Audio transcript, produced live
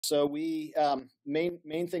So we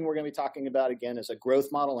main thing we're going to be talking about again is a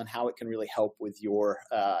growth model and how it can really help with your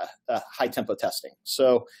high tempo testing.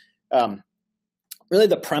 So really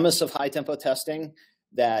the premise of high tempo testing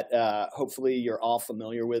that hopefully you're all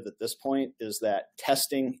familiar with at this point is that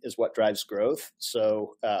testing is what drives growth.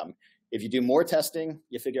 So if you do more testing,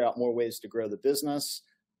 you figure out more ways to grow the business.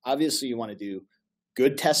 Obviously, you want to do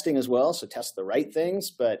good testing as well, so test the right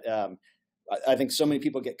things. But I think so many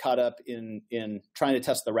people get caught up in trying to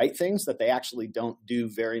test the right things that they actually don't do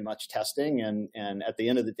very much testing. And at the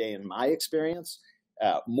end of the day, in my experience,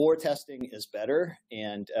 more testing is better.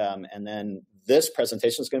 And then this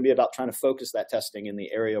presentation is going to be about trying to focus that testing in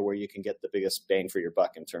the area where you can get the biggest bang for your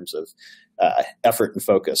buck in terms of effort and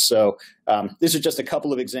focus. So these are just a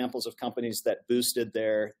couple of examples of companies that boosted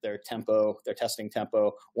their tempo, their testing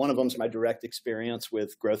tempo. One of them is my direct experience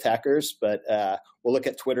with GrowthHackers, but we'll look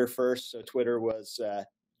at Twitter first. So Twitter was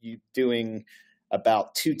doing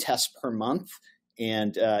about 2 tests per month.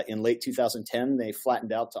 And in late 2010, they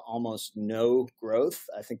flattened out to almost no growth.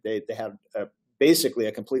 I think they had basically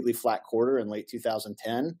a completely flat quarter in late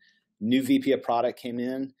 2010. New VP of product came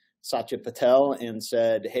in, Satya Patel, and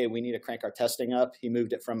said, hey, we need to crank our testing up. He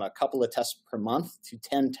moved it from a couple of tests per month to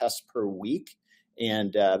 10 tests per week.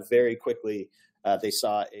 And very quickly, they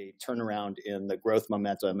saw a turnaround in the growth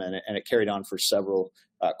momentum, and it carried on for several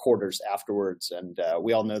quarters afterwards. And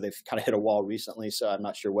we all know they've kind of hit a wall recently, so I'm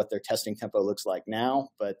not sure what their testing tempo looks like now,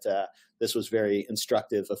 but this was very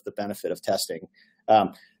instructive of the benefit of testing.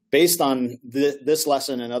 Based on this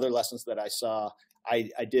lesson and other lessons that I saw,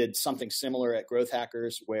 I did something similar at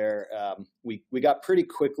GrowthHackers where we got pretty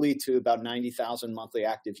quickly to about 90,000 monthly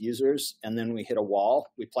active users, and then we hit a wall.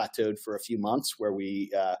 We plateaued for a few months where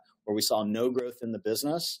we saw no growth in the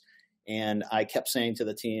business. And I kept saying to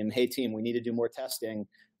the team, hey, team, we need to do more testing,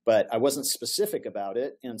 but I wasn't specific about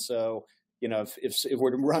it. And so, you know, if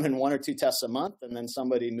we're running 1 or 2 tests a month and then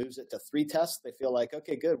somebody moves it to 3 tests, they feel like,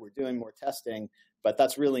 okay, good, we're doing more testing, but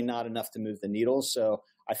that's really not enough to move the needle. So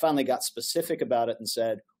I finally got specific about it and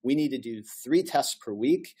said, we need to do 3 tests per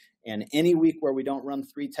week. And any week where we don't run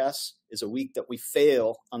 3 tests is a week that we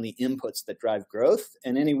fail on the inputs that drive growth.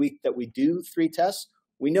 And any week that we do 3 tests,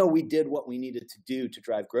 we know we did what we needed to do to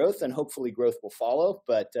drive growth, and hopefully growth will follow,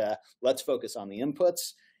 but let's focus on the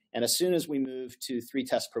inputs. And as soon as we moved to 3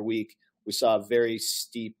 tests per week, we saw a very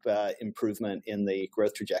steep improvement in the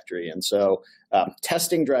growth trajectory. And so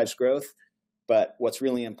testing drives growth, but what's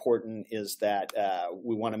really important is that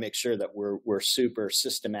we want to make sure that we're super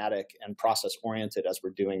systematic and process-oriented as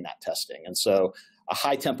we're doing that testing. And so a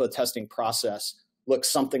high-tempo testing process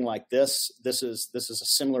looks something like this. This is a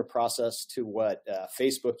similar process to what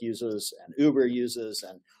Facebook uses and Uber uses,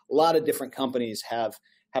 and a lot of different companies have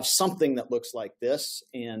something that looks like this.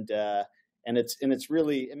 And it's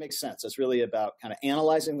really, it makes sense. It's really about kind of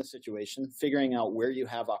analyzing the situation, figuring out where you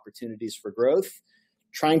have opportunities for growth,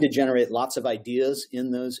 trying to generate lots of ideas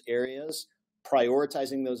in those areas,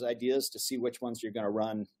 prioritizing those ideas to see which ones you're going to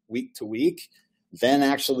run week to week, then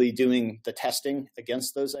actually doing the testing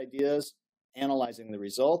against those ideas, analyzing the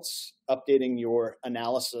results, updating your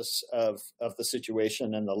analysis of the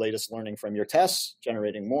situation and the latest learning from your tests,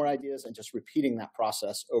 generating more ideas, and just repeating that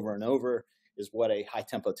process over and over is what a high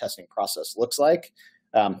tempo testing process looks like.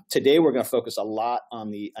 Today, we're going to focus a lot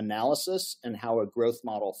on the analysis and how a growth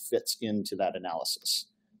model fits into that analysis.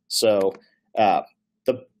 So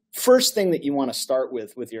the first thing that you want to start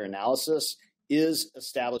with your analysis is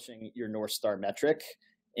establishing your North Star metric.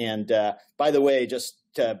 And by the way, just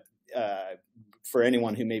to for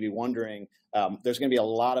anyone who may be wondering, there's going to be a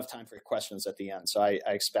lot of time for questions at the end. So I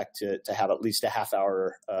expect to have at least a half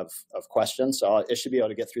hour of questions. So I should be able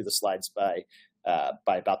to get through the slides by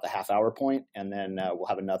about the half-hour point, and then we'll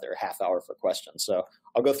have another half hour for questions. So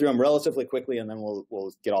I'll go through them relatively quickly, and then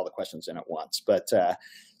we'll get all the questions in at once. But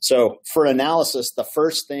so for analysis, the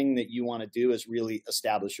first thing that you want to do is really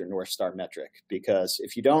establish your North Star metric, because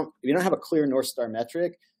if you don't have a clear North Star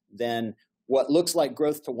metric, then what looks like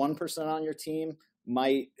growth to one person on your team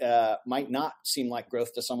might not seem like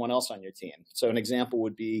growth to someone else on your team. So an example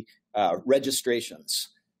would be registrations.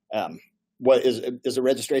 What is a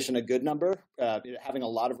registration a good number? Having a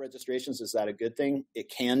lot of registrations, is that a good thing? It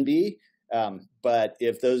can be, but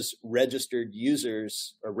if those registered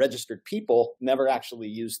users or registered people never actually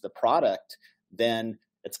use the product, then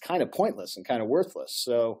it's kind of pointless and kind of worthless.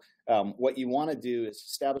 So what you want to do is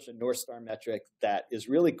establish a North Star metric that is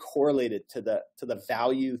really correlated to the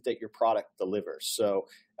value that your product delivers. So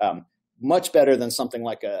much better than something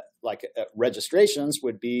like registrations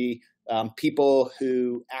would be people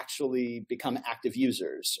who actually become active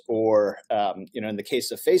users, or in the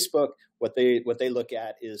case of Facebook, what they look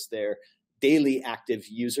at is their daily active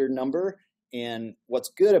user number. And what's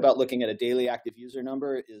good about looking at a daily active user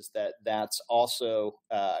number is that that's also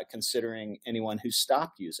considering anyone who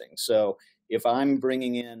stopped using. So if I'm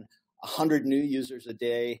bringing in 100 new users a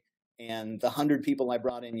day and the 100 people I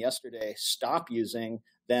brought in yesterday stop using,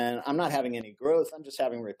 then I'm not having any growth. I'm just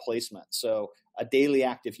having replacement. So a daily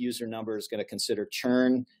active user number is going to consider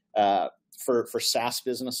churn. For SaaS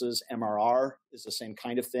businesses, MRR is the same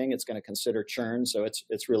kind of thing. It's going to consider churn. So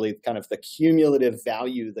it's really kind of the cumulative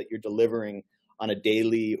value that you're delivering on a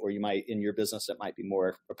daily, or you might, in your business, it might be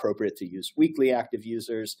more appropriate to use weekly active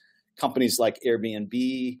users. Companies like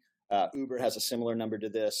Airbnb, Uber has a similar number to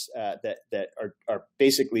this that are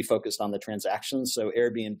basically focused on the transactions. So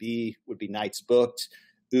Airbnb would be nights booked.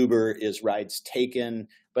 Uber is rides taken.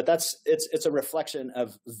 But it's a reflection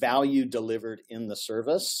of value delivered in the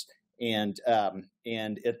service. And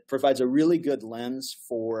it provides a really good lens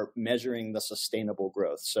for measuring the sustainable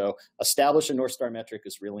growth. So establish a North Star metric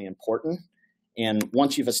is really important. And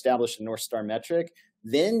once you've established a North Star metric,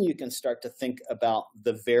 then you can start to think about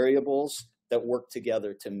the variables that work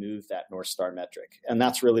together to move that North Star metric. And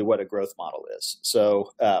that's really what a growth model is. So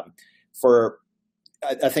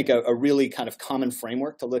I think a really kind of common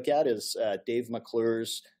framework to look at is Dave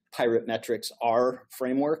McClure's Pirate Metrics R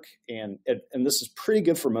framework. And this is pretty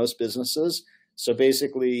good for most businesses. So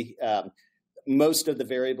basically, most of the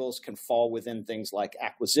variables can fall within things like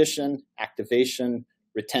acquisition, activation,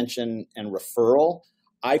 retention, and referral.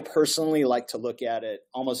 I personally like to look at it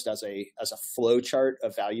almost as a flow chart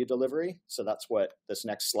of value delivery. So that's what this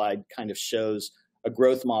next slide kind of shows, a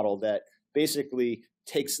growth model that basically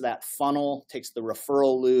takes that funnel, takes the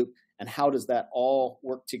referral loop, and how does that all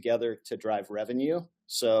work together to drive revenue?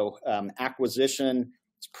 So acquisition,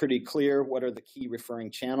 it's pretty clear. What are the key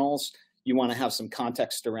referring channels? You want to have some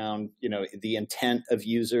context around, the intent of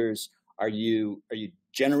users. Are you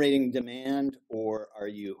generating demand, or are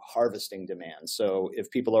you harvesting demand? So if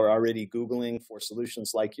people are already Googling for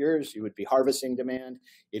solutions like yours, you would be harvesting demand.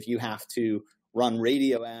 If you have to run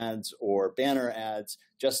radio ads or banner ads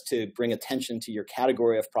just to bring attention to your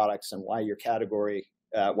category of products and why your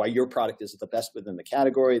product is the best within the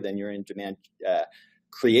category, then you're in demand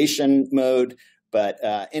creation mode. But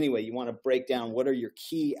anyway, you want to break down what are your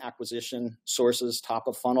key acquisition sources, top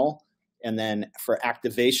of funnel. And then for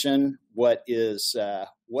activation, what is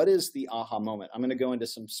the aha moment? I'm going to go into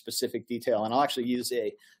some specific detail, and I'll actually use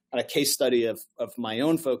a case study of my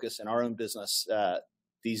own focus in our own business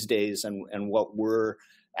these days, and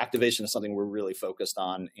activation is something we're really focused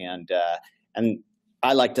on. And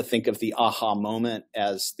I like to think of the aha moment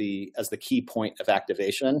as the key point of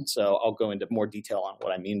activation. So I'll go into more detail on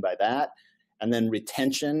what I mean by that. And then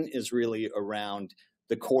retention is really around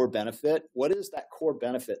the core benefit. What is that core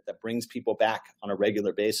benefit that brings people back on a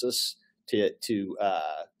regular basis to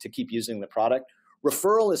keep using the product?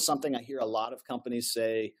 Referral is something I hear a lot of companies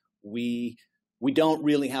say, we don't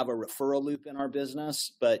really have a referral loop in our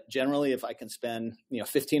business, but generally if I can spend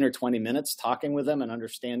 15 or 20 minutes talking with them and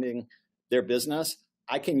understanding their business,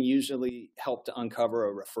 I can usually help to uncover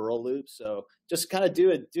a referral loop. So just kind of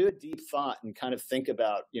do a deep thought and kind of think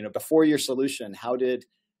about, before your solution, how did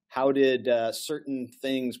certain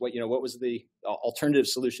things, what was the alternative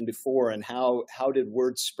solution before, and how did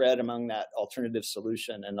word spread among that alternative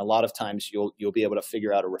solution? And a lot of times you'll be able to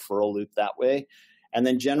figure out a referral loop that way. And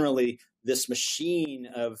then generally this machine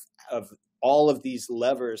of all of these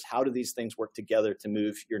levers, how do these things work together to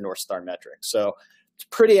move your North Star metric? So it's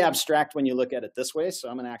pretty abstract when you look at it this way. So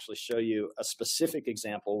I'm going to actually show you a specific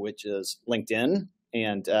example, which is LinkedIn,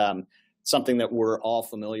 and something that we're all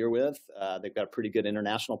familiar with. They've got a pretty good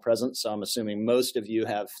international presence. So I'm assuming most of you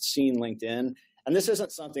have seen LinkedIn. And this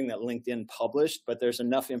isn't something that LinkedIn published, but there's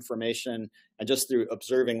enough information. And just through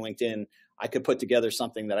observing LinkedIn, I could put together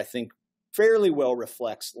something that I think fairly well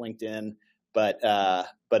reflects LinkedIn. But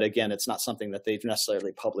again, it's not something that they've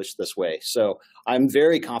necessarily published this way. So I'm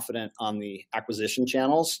very confident on the acquisition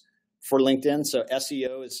channels for LinkedIn. So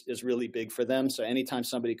SEO is really big for them. So anytime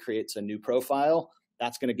somebody creates a new profile,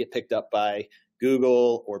 that's going to get picked up by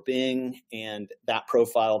Google or Bing, and that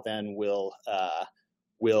profile then will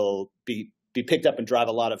be picked up and drive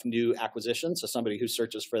a lot of new acquisitions. So somebody who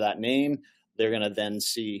searches for that name, they're going to then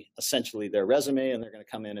see essentially their resume, and they're going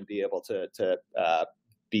to come in and be able to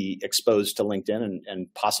be exposed to LinkedIn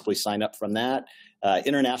and possibly sign up from that.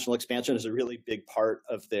 International expansion is a really big part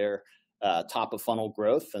of their top of funnel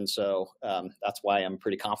growth. And so that's why I'm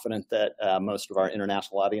pretty confident that most of our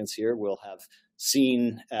international audience here will have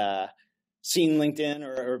seen LinkedIn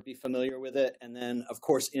or be familiar with it. And then of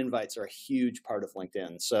course, invites are a huge part of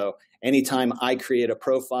LinkedIn. So anytime I create a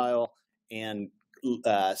profile and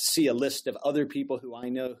see a list of other people who I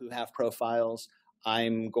know who have profiles.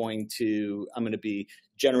 I'm going to be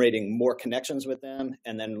generating more connections with them,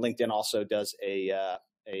 and then LinkedIn also does a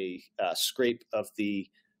scrape of the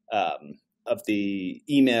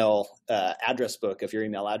email address book, of your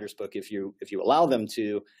email address book, if you allow them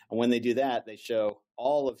to. And when they do that, they show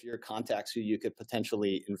all of your contacts who you could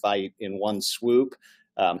potentially invite in one swoop.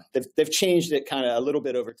 They've changed it kind of a little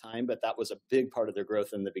bit over time, but that was a big part of their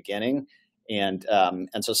growth in the beginning. And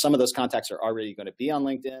so some of those contacts are already going to be on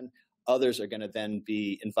LinkedIn. Others are going to then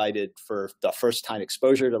be invited for the first time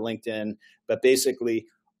exposure to LinkedIn. But basically,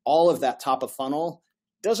 all of that top of funnel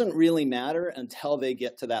doesn't really matter until they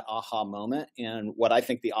get to that aha moment. And what I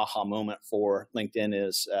think the aha moment for LinkedIn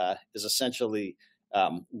is essentially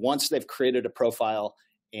once they've created a profile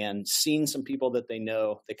and seen some people that they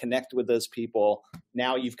know, they connect with those people.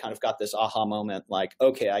 Now you've kind of got this aha moment, like,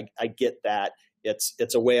 okay, I get that.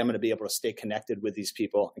 It's a way I'm going to be able to stay connected with these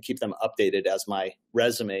people and keep them updated as my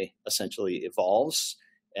resume essentially evolves.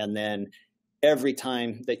 And then every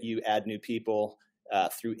time that you add new people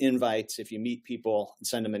through invites, if you meet people and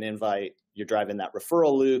send them an invite, you're driving that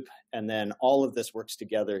referral loop. And then all of this works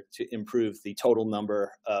together to improve the total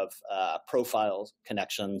number of profiles,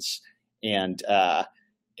 connections, and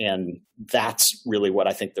that's really what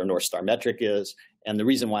I think their North Star metric is. And the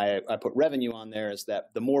reason why I put revenue on there is that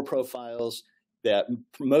the more profiles, that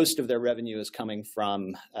most of their revenue is coming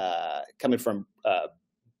from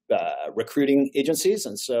recruiting agencies.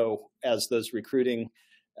 And so as those recruiters,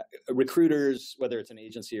 whether it's an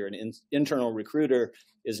agency or an internal recruiter,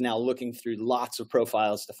 is now looking through lots of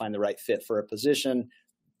profiles to find the right fit for a position,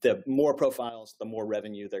 the more profiles, the more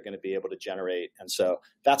revenue they're going to be able to generate. And so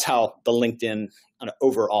that's how the LinkedIn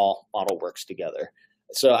overall model works together.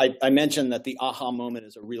 So I mentioned that the aha moment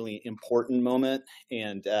is a really important moment.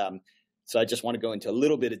 And so I just want to go into a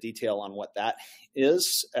little bit of detail on what that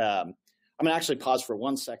is. I'm going to actually pause for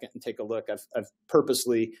 1 second and take a look. I've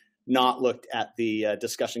purposely not looked at the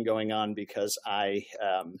discussion going on because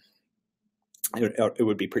it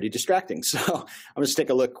would be pretty distracting. So I'm just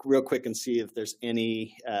take a look real quick and see if there's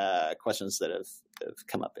any questions that have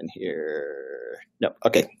come up in here. No.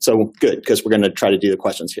 Okay. So good, because we're going to try to do the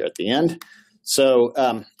questions here at the end. So,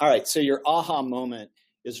 all right. So your aha moment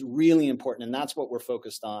is really important, and that's what we're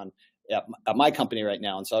focused on at my company right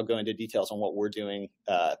now. And so I'll go into details on what we're doing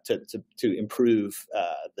to improve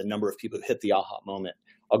the number of people who hit the aha moment.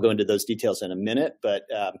 I'll go into those details in a minute, but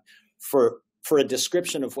for a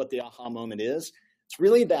description of what the aha moment is, it's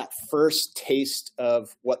really that first taste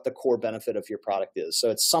of what the core benefit of your product is. So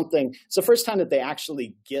it's the first time that they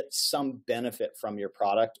actually get some benefit from your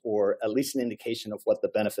product, or at least an indication of what the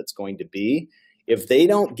benefit's going to be. If they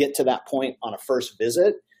don't get to that point on a first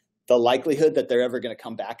visit, the likelihood that they're ever going to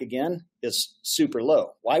come back again is super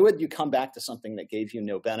low. Why would you come back to something that gave you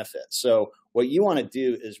no benefit? So what you want to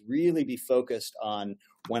do is really be focused on,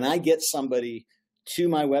 when I get somebody to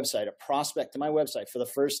my website, a prospect to my website for the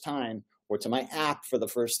first time, or to my app for the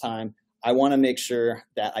first time, I want to make sure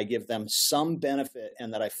that I give them some benefit,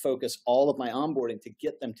 and that I focus all of my onboarding to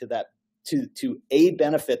get them to that, to a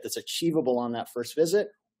benefit that's achievable on that first visit,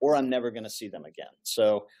 or I'm never going to see them again.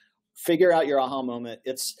 So figure out your aha moment.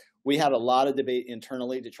 We had a lot of debate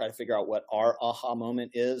internally to try to figure out what our aha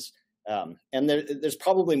moment is. And there's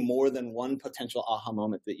probably more than one potential aha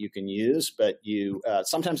moment that you can use, but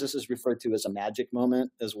sometimes this is referred to as a magic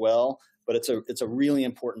moment as well, but it's a really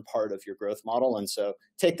important part of your growth model. And so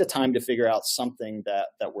take the time to figure out something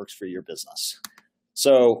that works for your business.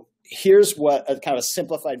 So here's what a kind of a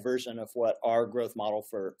simplified version of what our growth model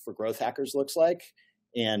for GrowthHackers looks like.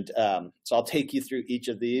 And so I'll take you through each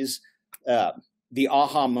of these. The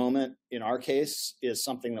aha moment in our case is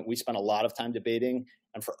something that we spent a lot of time debating.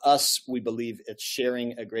 And for us, we believe it's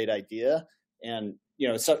sharing a great idea. And,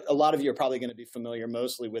 so a lot of you are probably going to be familiar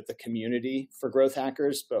mostly with the community for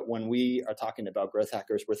GrowthHackers. But when we are talking about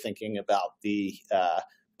GrowthHackers, we're thinking about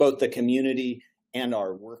both the community and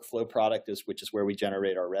our workflow product, which is where we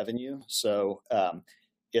generate our revenue. So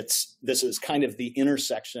this is kind of the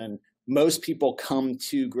intersection. Most people come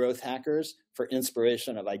to GrowthHackers for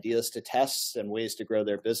inspiration of ideas to test and ways to grow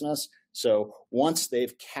their business. So once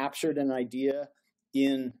they've captured an idea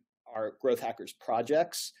in our GrowthHackers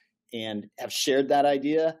projects and have shared that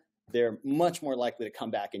idea, they're much more likely to come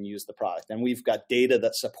back and use the product. And we've got data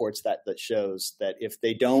that supports that shows that if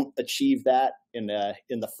they don't achieve that in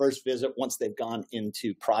the first visit, once they've gone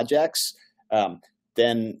into projects,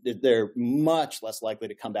 then they're much less likely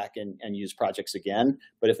to come back and use projects again.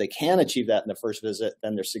 But if they can achieve that in the first visit,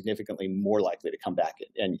 then they're significantly more likely to come back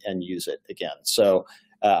and use it again. So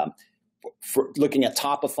for looking at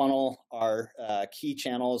top of funnel, our key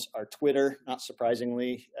channels are Twitter, not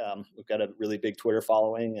surprisingly. We've got a really big Twitter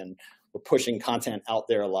following, and we're pushing content out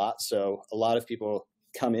there a lot. So a lot of people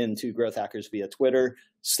come into Growth Hackers via Twitter.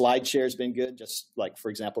 SlideShare has been good. Just like,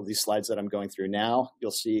 for example, these slides that I'm going through now,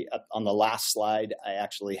 you'll see on the last slide, I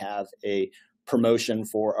actually have a promotion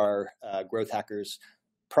for our Growth Hackers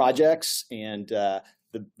projects. And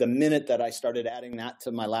the minute that I started adding that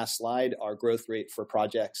to my last slide, our growth rate for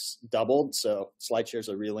projects doubled. So SlideShare is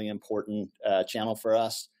a really important channel for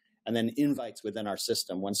us. And then invites within our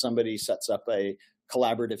system. When somebody sets up a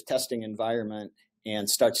collaborative testing environment and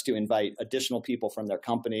starts to invite additional people from their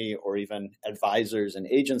company or even advisors and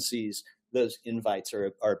agencies, those invites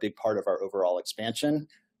are a big part of our overall expansion.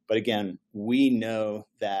 But again, we know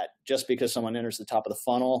that just because someone enters the top of the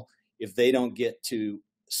funnel, if they don't get to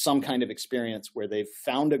some kind of experience where they've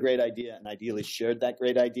found a great idea and ideally shared that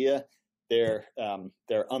great idea, they're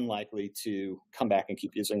unlikely to come back and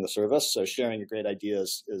keep using the service. So sharing a great idea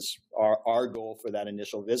is our goal for that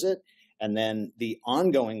initial visit. And then the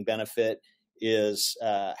ongoing benefit is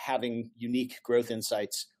having unique growth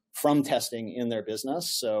insights from testing in their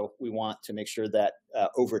business. So we want to make sure that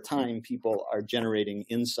over time, people are generating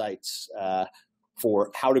insights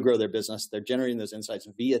for how to grow their business. They're generating those insights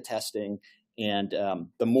via testing. And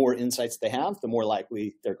the more insights they have, the more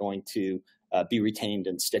likely they're going to be retained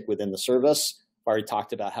and stick within the service. I've already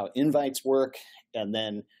talked about how invites work. And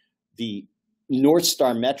then the North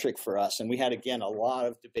Star metric for us, and we had, again, a lot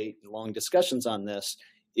of debate and long discussions on this,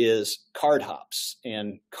 is card hops.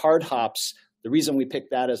 And card hops, the reason we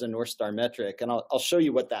picked that as a North Star metric, and I'll show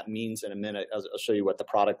you what that means in a minute. I'll show you what the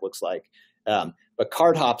product looks like. But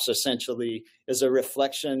card hops essentially is a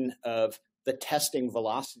reflection of the testing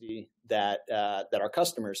velocity that our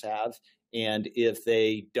customers have. And if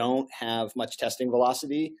they don't have much testing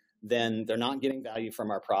velocity, then they're not getting value from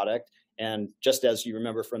our product. And just as you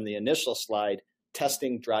remember from the initial slide,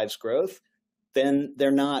 testing drives growth. Then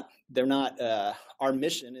they're not, our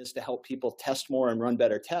mission is to help people test more and run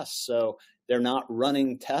better tests. So they're not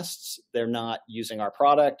running tests. They're not using our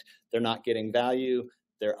product. They're not getting value.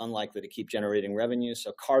 They're unlikely to keep generating revenue.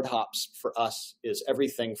 So card hops for us is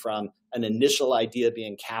everything from an initial idea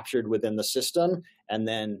being captured within the system, and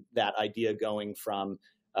then that idea going from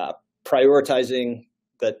prioritizing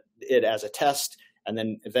it as a test, and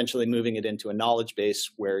then eventually moving it into a knowledge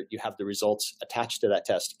base where you have the results attached to that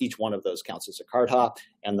test. Each one of those counts as a card hop.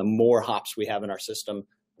 And the more hops we have in our system,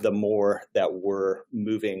 the more that we're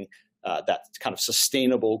moving that kind of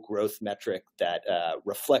sustainable growth metric that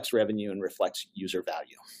reflects revenue and reflects user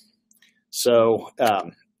value. So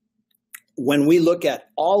when we look at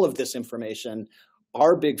all of this information,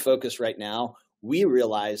 our big focus right now, we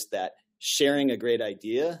realize that sharing a great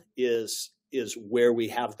idea is where we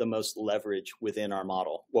have the most leverage within our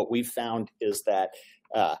model. What we've found is that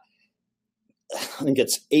I think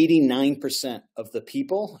it's 89% of the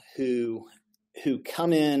people who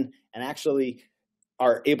come in and actually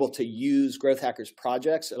are able to use Growth Hackers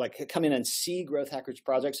projects, like come in and see Growth Hackers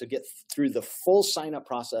projects, so get through the full sign-up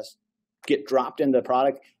process, get dropped into the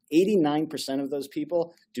product. 89% of those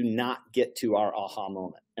people do not get to our aha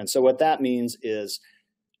moment. And so what that means is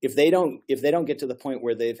if they don't get to the point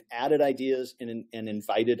where they've added ideas and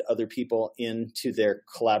invited other people into their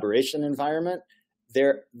collaboration environment,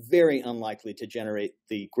 they're very unlikely to generate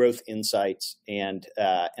the growth insights and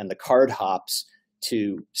the card hops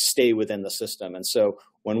to stay within the system. And so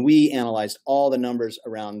when we analyzed all the numbers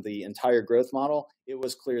around the entire growth model, it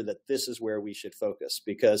was clear that this is where we should focus,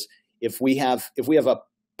 because if we have a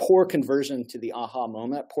poor conversion to the aha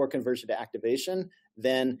moment, poor conversion to activation,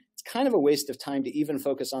 then it's kind of a waste of time to even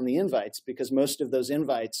focus on the invites, because most of those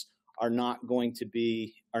invites are not going to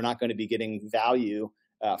be getting value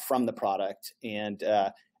from the product, and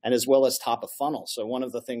as well as top of funnel. So one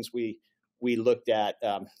of the things we looked at,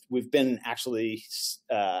 we've been actually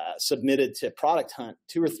submitted to Product Hunt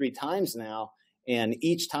 2 or 3 times now, and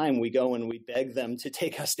each time we go and we beg them to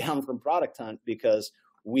take us down from Product Hunt, because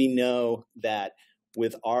we know that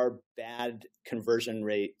with our bad conversion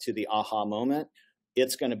rate to the aha moment,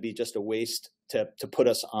 it's going to be just a waste to put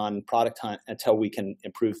us on Product Hunt until we can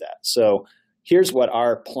improve that. So here's what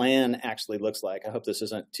our plan actually looks like. I hope this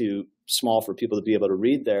isn't too small for people to be able to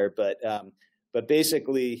read there, but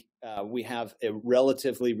basically we have a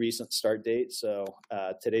relatively recent start date. So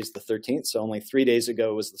today's the 13th. So only 3 days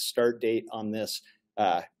ago was the start date on this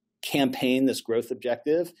campaign, this growth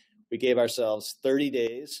objective. We gave ourselves 30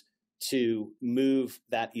 days to move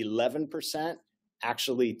that 11%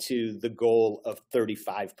 actually to the goal of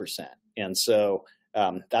 35%. And so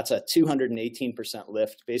that's a 218%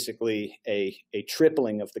 lift, basically a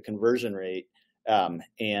tripling of the conversion rate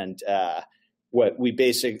What we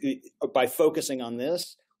basically, by focusing on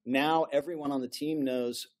this, now everyone on the team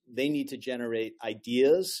knows they need to generate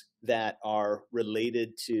ideas that are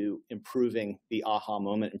related to improving the aha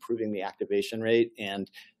moment, improving the activation rate. And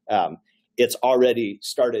it's already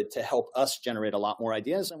started to help us generate a lot more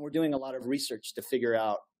ideas. And we're doing a lot of research to figure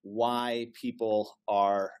out why people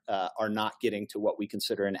are not getting to what we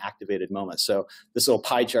consider an activated moment. So this little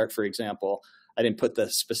pie chart, for example, I didn't put the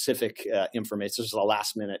specific information. This is a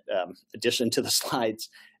last minute addition to the slides.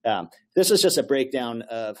 This is just a breakdown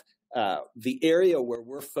of the area where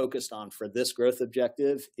we're focused on for this growth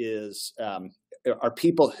objective is are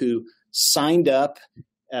people who signed up,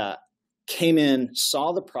 came in,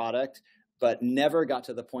 saw the product, but never got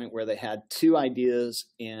to the point where they had two ideas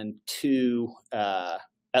and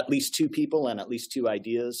at least two people and at least two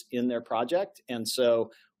ideas in their project. And so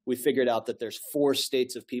we figured out that there's 4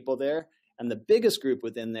 states of people there. And the biggest group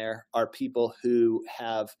within there are people who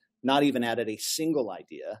have not even added a single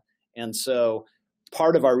idea. And so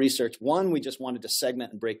part of our research, one, we just wanted to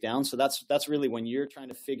segment and break down. So that's really when you're trying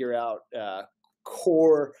to figure out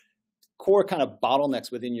core kind of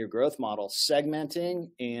bottlenecks within your growth model, segmenting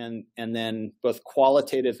and then both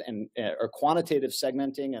qualitative or quantitative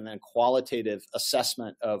segmenting and then qualitative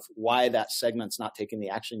assessment of why that segment's not taking the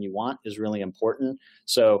action you want is really important.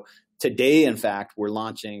 So today, in fact, we're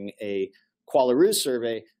launching a Qualaroo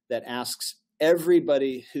survey that asks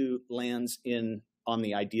everybody who lands on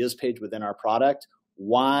the ideas page within our product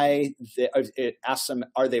it asks them,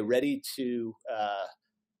 are they ready to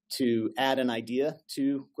add an idea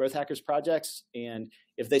to GrowthHackers projects? And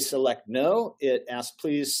if they select no, it asks,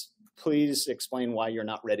 please explain why you're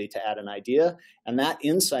not ready to add an idea. And that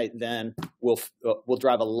insight then will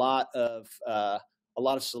drive a lot of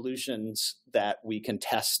solutions that we can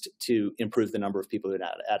test to improve the number of people who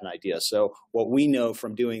add an idea. So what we know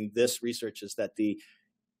from doing this research is that the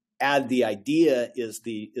idea is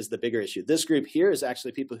the bigger issue. This group here is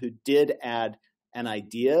actually people who did add an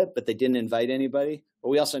idea, but they didn't invite anybody. But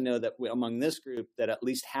we also know that among this group, that at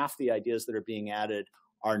least half the ideas that are being added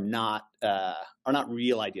are not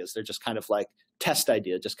real ideas. They're just kind of like test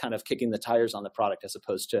idea, just kind of kicking the tires on the product, as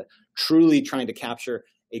opposed to truly trying to capture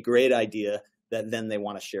a great idea that then they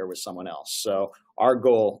want to share with someone else. So our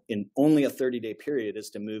goal in only a 30-day period is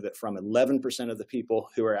to move it from 11% of the people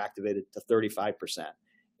who are activated to 35%.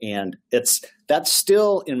 And that's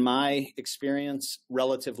still, in my experience,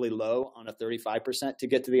 relatively low on a 35% to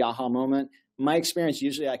get to the aha moment. In my experience,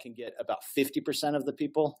 usually I can get about 50% of the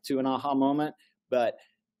people to an aha moment, but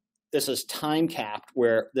this is time capped,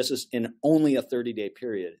 where this is in only a 30-day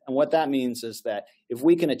period. And what that means is that if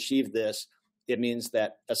we can achieve this, it means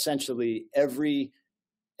that essentially every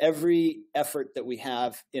effort that we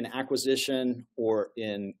have in acquisition or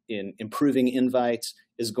in improving invites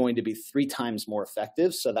is going to be 3 times more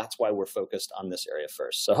effective. So that's why we're focused on this area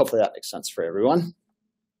first. So hopefully that makes sense for everyone.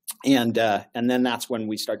 And then that's when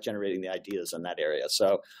we start generating the ideas in that area.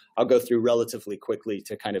 So I'll go through relatively quickly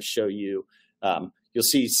to kind of show you. You'll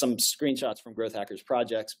see some screenshots from GrowthHackers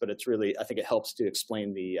projects, but it's really, I think it helps to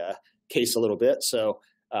explain the case a little bit. So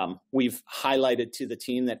we've highlighted to the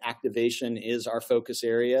team that activation is our focus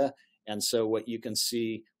area. And so what you can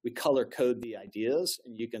see, we color code the ideas,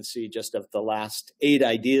 and you can see just of the last 8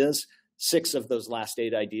 ideas, 6 of those last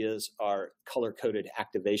 8 ideas are color coded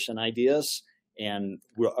activation ideas and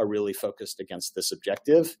are really focused against this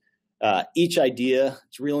objective. Each idea,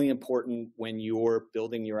 it's really important when you're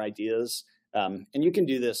building your ideas. And you can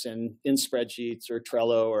do this in spreadsheets or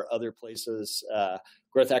Trello or other places.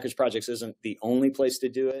 GrowthHackers projects isn't the only place to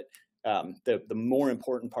do it. The more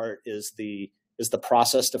important part is the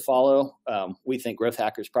process to follow. We think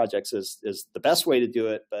GrowthHackers projects is the best way to do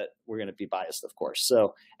it, but we're going to be biased, of course.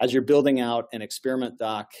 So as you're building out an experiment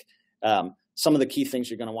doc, some of the key things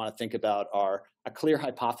you're going to want to think about are a clear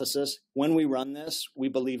hypothesis. When we run this, we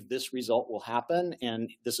believe this result will happen,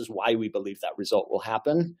 and this is why we believe that result will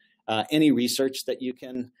happen. Any research that you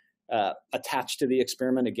can attach to the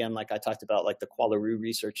experiment, again, like I talked about, like the Qualaroo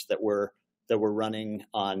research that we're running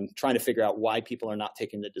on trying to figure out why people are not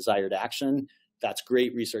taking the desired action. That's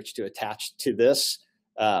great research to attach to this.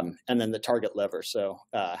 And then the target lever. So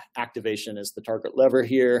activation is the target lever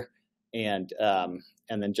here. And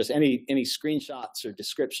then just any screenshots or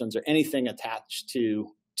descriptions or anything attached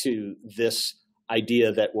to this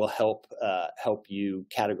idea that will help you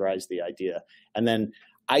categorize the idea. And then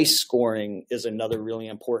ICE scoring is another really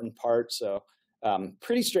important part. So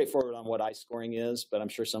pretty straightforward on what ICE scoring is, but I'm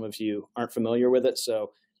sure some of you aren't familiar with it.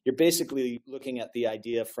 So you're basically looking at the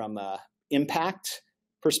idea from impact,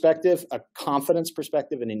 perspective, a confidence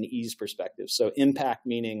perspective, and an ease perspective. So impact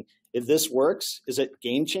meaning, if this works, is it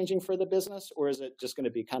game changing for the business, or is it just going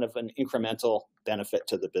to be kind of an incremental benefit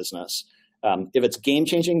to the business? If it's game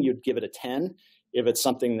changing, you'd give it a 10. If it's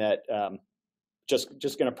something that just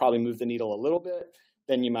going to probably move the needle a little bit,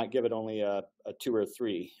 then you might give it only a 2 or a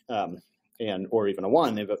 3, or even a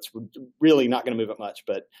 1 if it's really not going to move it much.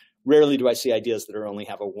 But rarely do I see ideas that only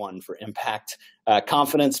have a 1 for impact.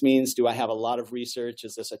 Confidence means, do I have a lot of research?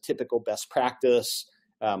 Is this a typical best practice?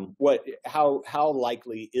 How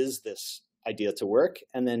likely is this idea to work?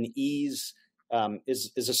 And then ease,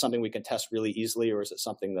 is this something we can test really easily, or is it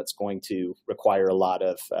something that's going to require a lot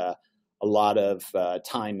of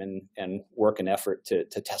time and work and effort to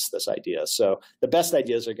test this idea? So the best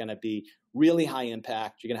ideas are going to be really high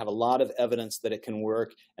impact. You're going to have a lot of evidence that it can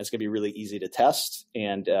work, and it's going to be really easy to test.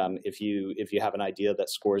 And if you have an idea that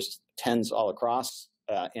scores 10s all across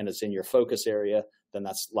and it's in your focus area, then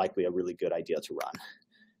that's likely a really good idea to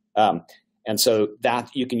run. And so that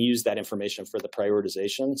you can use that information for the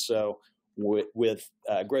prioritization. So with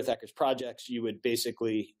GrowthHackers projects, you would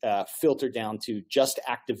basically filter down to just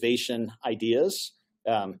activation ideas.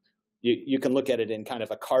 You can look at it in kind of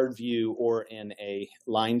a card view or in a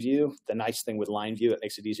line view. The nice thing with line view, it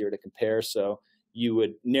makes it easier to compare. So you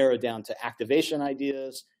would narrow down to activation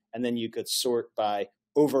ideas, and then you could sort by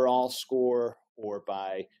overall score, or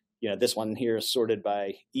by, this one here is sorted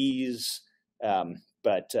by ease.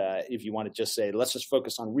 But if you want to just say, let's just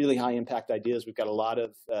focus on really high impact ideas, we've got a lot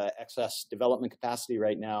of excess development capacity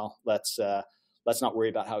right now. Let's not worry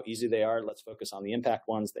about how easy they are. Let's focus on the impact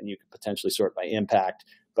ones. Then you could potentially sort by impact.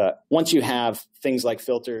 But once you have things like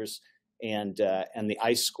filters and the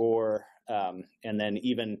ICE score, and then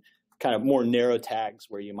even kind of more narrow tags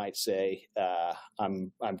where you might say,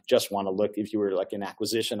 I just want to look, if you were like in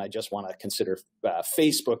acquisition, I just want to consider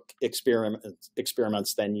Facebook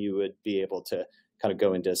experiments, then you would be able to kind of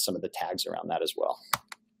go into some of the tags around that as well.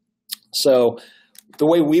 So the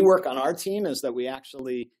way we work on our team is that we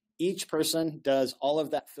actually, each person does all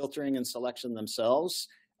of that filtering and selection themselves,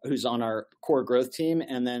 who's on our core growth team,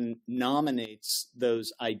 and then nominates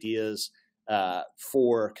those ideas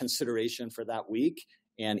for consideration for that week.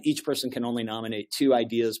 And each person can only nominate 2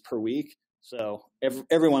 ideas per week. So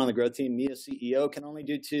everyone on the growth team, me as CEO can only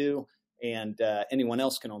do 2, and anyone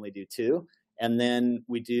else can only do 2. And then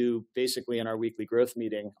we do basically in our weekly growth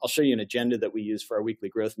meeting, I'll show you an agenda that we use for our weekly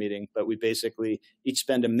growth meeting, but we basically each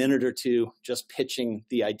spend a minute or 2 just pitching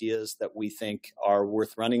the ideas that we think are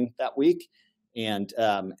worth running that week. And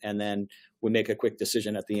then we make a quick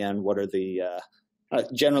decision at the end. What are the,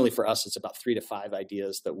 generally for us, it's about 3 to 5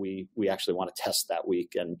 ideas that we actually want to test that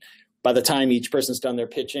week. And by the time each person's done their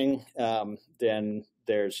pitching, then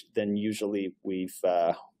usually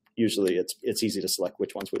it's easy to select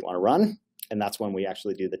which ones we want to run. And that's when we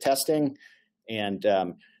actually do the testing. And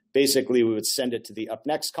basically, we would send it to the up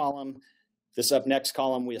next column. This up next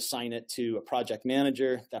column, we assign it to a project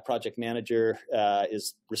manager. That project manager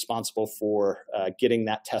is responsible for getting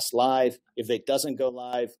that test live. If it doesn't go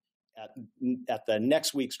live at the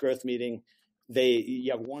next week's growth meeting,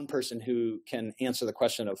 you have one person who can answer the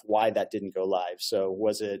question of why that didn't go live. So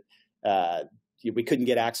was it we couldn't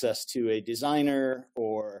get access to a designer,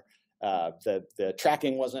 or the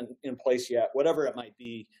tracking wasn't in place yet, whatever it might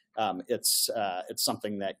be. It's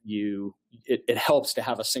something that it helps to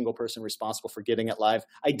have a single person responsible for getting it live.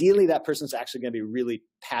 Ideally, that person's actually going to be really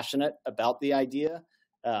passionate about the idea.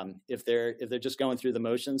 If they're just going through the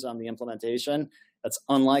motions on the implementation, that's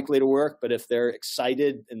unlikely to work. But if they're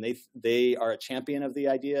excited and they are a champion of the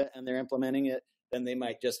idea and they're implementing it, then they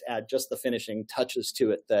might just add just the finishing touches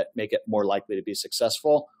to it that make it more likely to be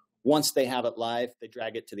successful. Once they have it live, they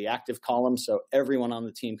drag it to the active column, so everyone on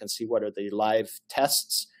the team can see what are the live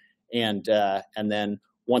tests. And then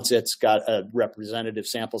once it's got a representative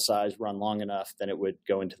sample size run long enough, then it would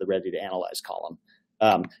go into the ready to analyze column.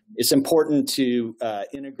 It's important to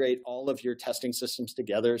integrate all of your testing systems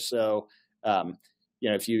together. So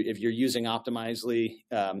if you're using Optimizely,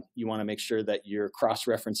 you want to make sure that you're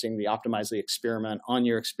cross-referencing the Optimizely experiment on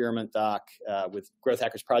your experiment doc. With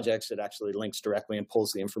GrowthHackers projects, it actually links directly and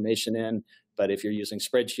pulls the information in. But if you're using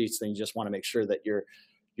spreadsheets, then you just want to make sure that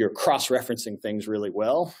you're cross-referencing things really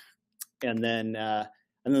well. And then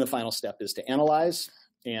the final step is to analyze.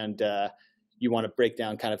 And you want to break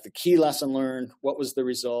down kind of the key lesson learned. What was the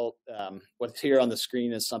result? What's here on the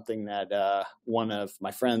screen is something that one of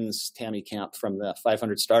my friends, Tammy Camp from the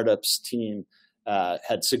 500 Startups team,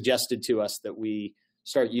 had suggested to us that we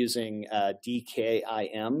start using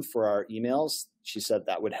DKIM for our emails. She said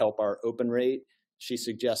that would help our open rate. She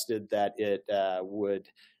suggested that it would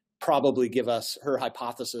probably give us, her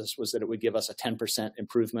hypothesis was that it would give us a 10%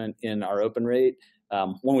 improvement in our open rate.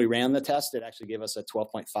 When we ran the test, it actually gave us a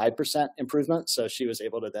 12.5% improvement. So she was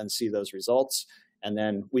able to then see those results. And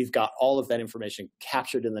then we've got all of that information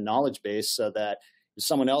captured in the knowledge base so that if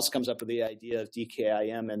someone else comes up with the idea of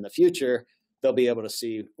DKIM in the future, they'll be able to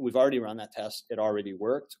see, we've already run that test, it already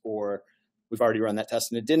worked, or we've already run that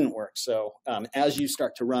test and it didn't work. So as you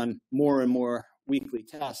start to run more and more weekly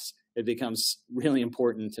tests, it becomes really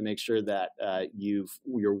important to make sure that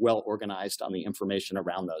you're well organized on the information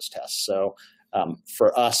around those tests. So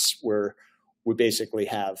for us, we basically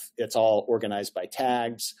have, it's all organized by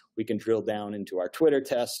tags. We can drill down into our Twitter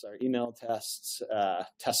tests, our email tests,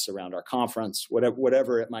 tests around our conference,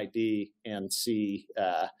 whatever it might be, and see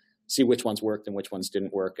which ones worked and which ones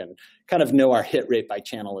didn't work, and kind of know our hit rate by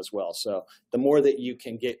channel as well. So the more that you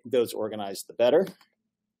can get those organized, the better.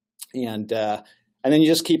 And then you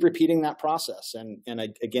just keep repeating that process. And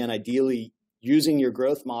again, ideally, using your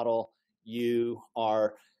growth model, you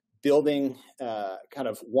are building kind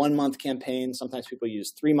of 1 month campaigns. Sometimes people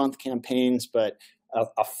use 3 month campaigns, but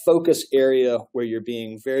a focus area where you're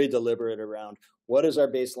being very deliberate around what is our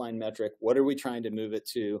baseline metric? What are we trying to move it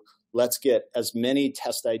to? Let's get as many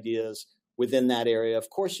test ideas within that area. Of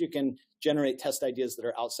course, you can generate test ideas that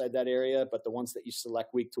are outside that area, but the ones that you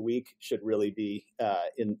select week to week should really be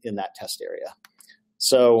in that test area.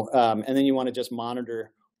 So, and then you want to just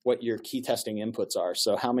monitor what your key testing inputs are.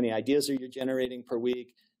 So how many ideas are you generating per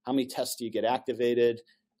week? How many tests do you get activated?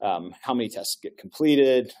 How many tests get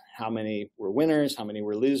completed? How many were winners? How many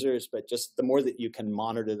were losers? But just the more that you can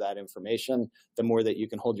monitor that information, the more that you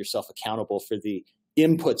can hold yourself accountable for the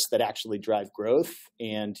inputs that actually drive growth.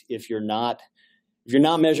 And if you're not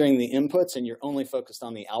measuring the inputs and you're only focused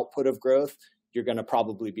on the output of growth, you're going to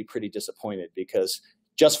probably be pretty disappointed, because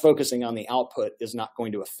just focusing on the output is not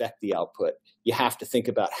going to affect the output. You have to think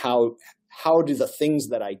about how do the things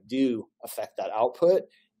that I do affect that output,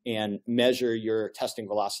 and measure your testing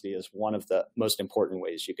velocity is one of the most important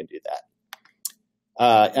ways you can do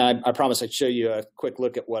that. And I promise I'd show you a quick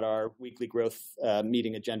look at what our weekly growth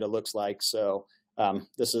meeting agenda looks like. So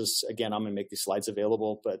this is, again, I'm going to make these slides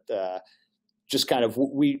available, but just kind of,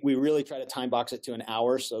 we really try to time box it to an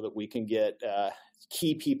hour so that we can get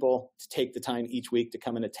key people to take the time each week to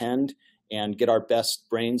come and attend, and get our best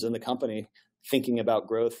brains in the company thinking about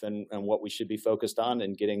growth and what we should be focused on,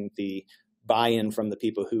 and getting the buy-in from the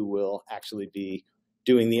people who will actually be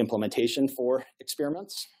doing the implementation for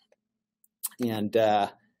experiments. And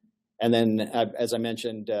then, as I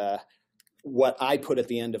mentioned, what I put at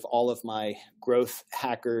the end of all of my Growth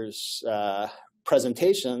Hackers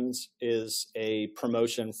presentations is a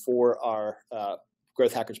promotion for our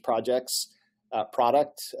Growth Hackers projects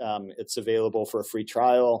product. It's available for a free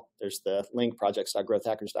trial. There's the link,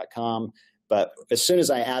 projects.growthhackers.com. But as soon as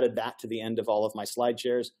I added that to the end of all of my slide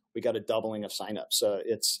shares, we got a doubling of signups. So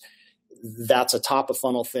that's a top of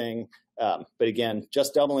funnel thing. But again,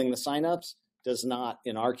 just doubling the signups does not,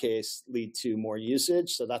 in our case, lead to more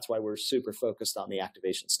usage. So that's why we're super focused on the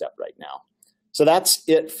activation step right now. So that's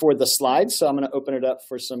it for the slides. So I'm going to open it up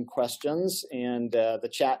for some questions, and the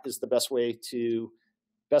chat is the best way to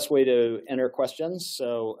enter questions.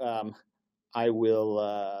 So I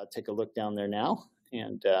will take a look down there now,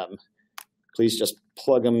 and please just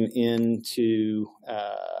plug them into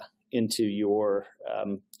your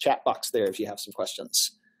chat box there if you have some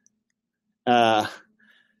questions.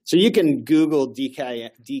 So you can Google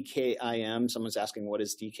DKIM. Someone's asking, what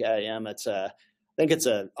is DKIM? I think it's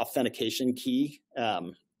an authentication key,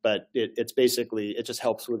 but it's basically, it just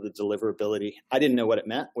helps with the deliverability. I didn't know what it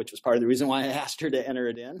meant, which was part of the reason why I asked her to enter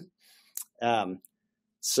it in.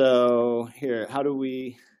 So here, how do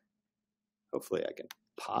we, hopefully I can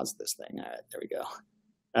pause this thing. All right, there we go.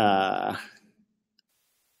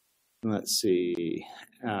 Let's see.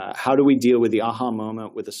 How do we deal with the aha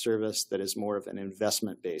moment with a service that is more of an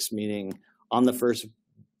investment based, meaning on the first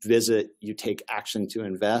visit, you take action to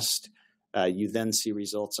invest. You then see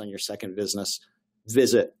results on your second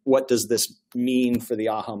visit. What does this mean for the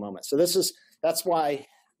aha moment? So that's why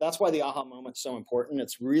the aha moment is so important.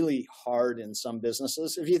 It's really hard in some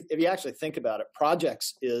businesses. If you actually think about it,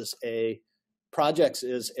 projects is an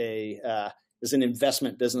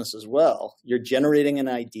investment business as well. You're generating an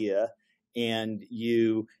idea, and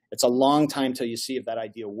it's a long time till you see if that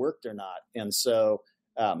idea worked or not. And so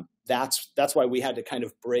that's why we had to kind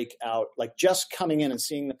of break out, like just coming in and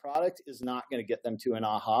seeing the product is not going to get them to an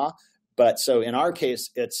aha. But so in our case,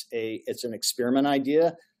 it's an experiment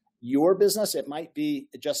idea. Your business, it might be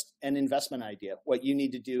just an investment idea. What you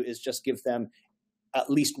need to do is just give them at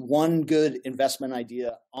least one good investment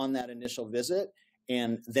idea on that initial visit.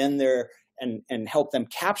 And then and help them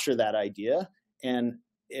capture that idea. And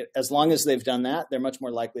as long as they've done that, they're much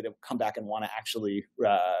more likely to come back and want to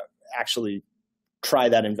actually try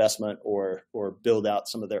that investment or build out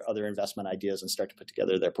some of their other investment ideas and start to put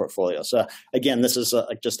together their portfolio. So again, this is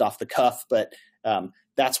just off the cuff, but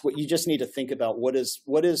that's what you just need to think about. What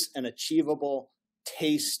is an achievable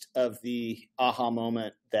taste of the aha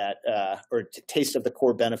moment that, or taste of the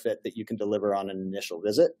core benefit that you can deliver on an initial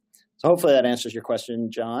visit. So hopefully that answers your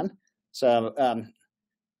question, John. So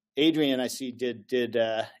Adrian, I see, did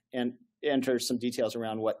enter some details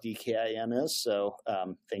around what DKIM is. So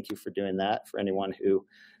thank you for doing that. For anyone who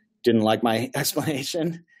didn't like my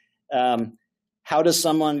explanation, how does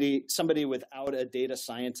somebody without a data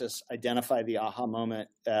scientist identify the aha moment?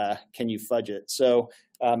 Can you fudge it? So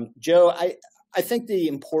Joe, I think the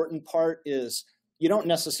important part is you don't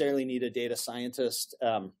necessarily need a data scientist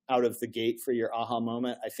out of the gate for your aha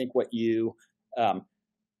moment. I think what you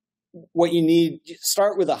need,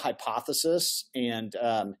 start with a hypothesis, and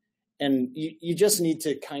you just need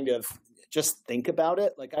to kind of just think about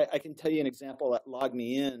it. Like I can tell you an example at Log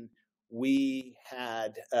Me In. We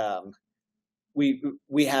had a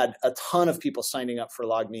ton of people signing up for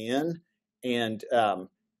Log Me In, and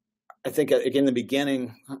I think again, the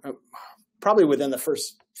beginning, probably within the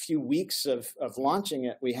first few weeks of launching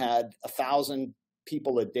it, we had 1,000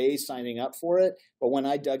 people a day signing up for it. But when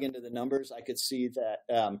I dug into the numbers, I could see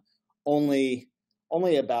that only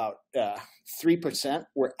about 3%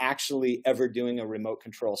 were actually ever doing a remote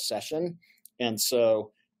control session. And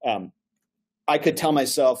so I could tell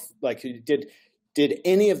myself, like, did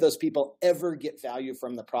any of those people ever get value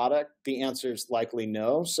from the product? The answer is likely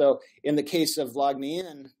no. So in the case of Log Me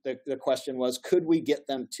In, the question was, could we get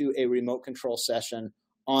them to a remote control session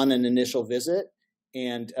on an initial visit?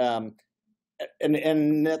 And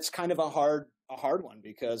that's kind of a hard one,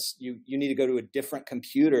 because you need to go to a different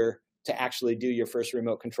computer to actually do your first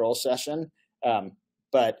remote control session.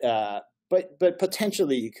 But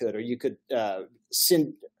potentially you could, or you could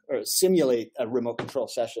simulate a remote control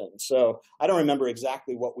session. So I don't remember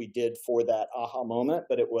exactly what we did for that aha moment,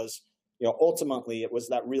 but it was, ultimately it was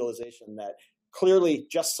that realization that clearly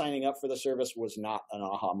just signing up for the service was not an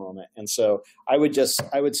aha moment. And so I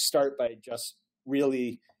would start by just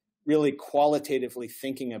really, really qualitatively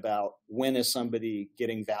thinking about, when is somebody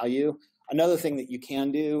getting value? Another thing that you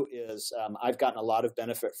can do is I've gotten a lot of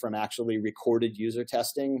benefit from actually recorded user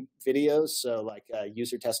testing videos. So like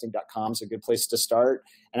usertesting.com is a good place to start,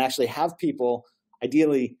 and actually have people,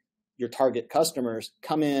 ideally your target customers,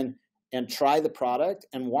 come in and try the product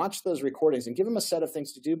and watch those recordings, and give them a set of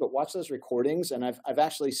things to do, but watch those recordings. And I've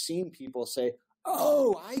actually seen people say,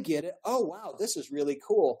 oh, I get it. Oh, wow, this is really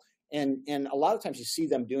cool. And a lot of times you see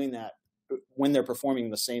them doing that when they're performing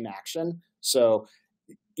the same action. So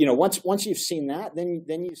once you've seen that,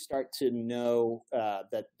 then you start to know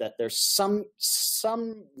that there's some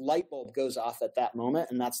light bulb goes off at that moment,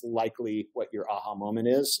 and that's likely what your aha moment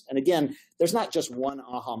is. And again, there's not just one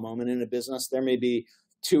aha moment in a business. There may be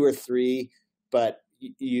 2 or 3, but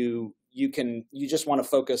you just want to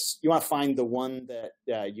focus. You want to find the one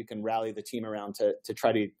that you can rally the team around to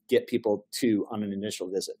try to get people to on an initial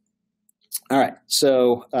visit. All right,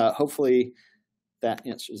 so hopefully that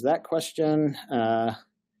answers that question.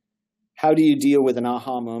 How do you deal with an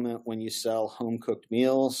aha moment when you sell home-cooked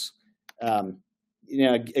meals?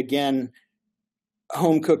 Again,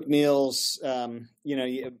 home-cooked meals,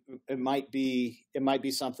 it might be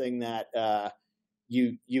something that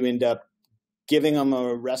you end up giving them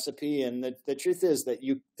a recipe, and the truth is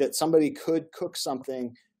that somebody could cook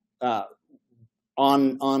something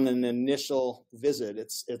on an initial visit.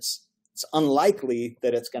 It's unlikely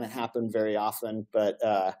that it's going to happen very often, but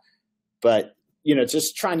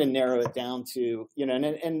just trying to narrow it down to,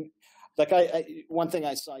 and like one thing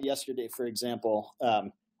I saw yesterday, for example, I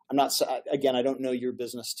don't know your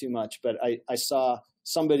business too much, but I saw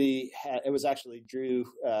somebody, it was actually Drew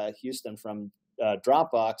Houston from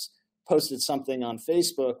Dropbox, posted something on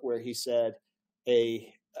Facebook where he said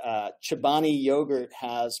a Chobani yogurt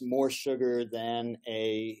has more sugar than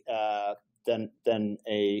a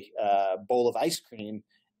bowl of ice cream.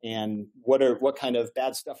 And what kind of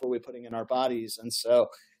bad stuff are we putting in our bodies? And so,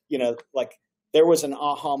 there was an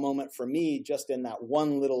aha moment for me just in that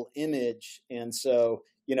one little image. And so,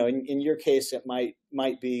 in your case, it might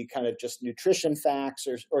be kind of just nutrition facts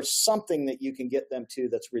or something that you can get them to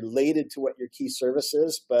that's related to what your key service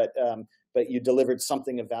is, but you delivered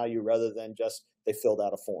something of value rather than just they filled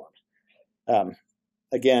out a form.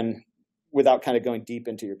 Again, without kind of going deep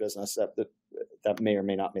into your business, that may or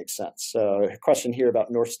may not make sense. So a question here about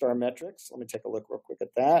North Star metrics. Let me take a look real quick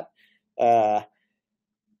at that.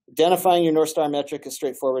 Identifying your North Star metric is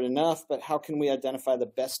straightforward enough, but how can we identify the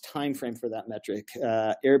best time frame for that metric?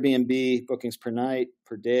 Airbnb bookings per night,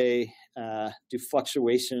 per day. Do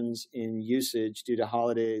fluctuations in usage due to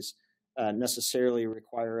holidays necessarily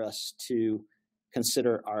require us to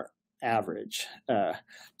consider our average?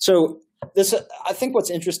 So this, I think what's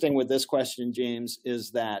interesting with this question, James,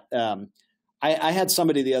 is that I had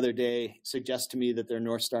somebody the other day suggest to me that their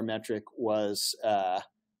North Star metric was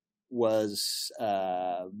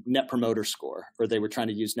Net Promoter Score, or they were trying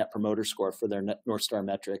to use Net Promoter Score for their North Star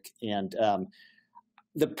metric. And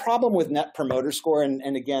the problem with Net Promoter Score,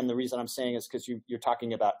 and again, the reason I'm saying is because you're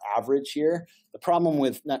talking about average here. The problem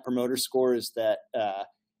with Net Promoter Score is that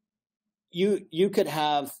you could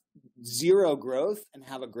have zero growth and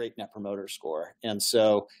have a great Net Promoter Score. And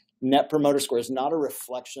so Net Promoter Score is not a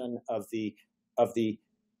reflection of the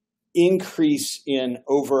increase in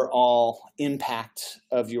overall impact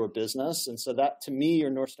of your business. And so that, to me, your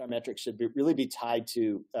North Star metric should really be tied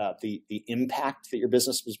to the impact that your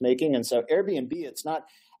business was making. And so Airbnb, it's not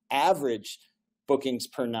average bookings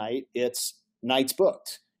per night, it's nights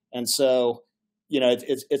booked. And so,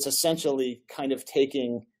 it's essentially kind of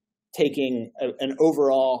taking an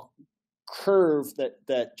overall curve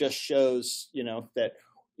that just shows, that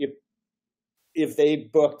if they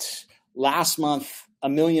booked last month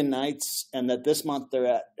 1 million nights, and that this month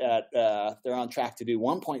they're on track to do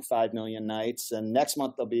 1.5 million nights, and next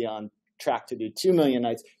month they'll be on track to do 2 million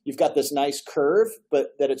nights. You've got this nice curve,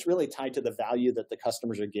 but that it's really tied to the value that the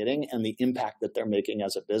customers are getting and the impact that they're making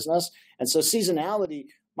as a business. And so seasonality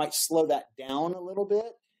might slow that down a little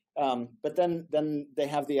bit. But then they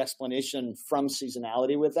have the explanation from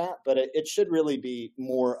seasonality with that, but it should really be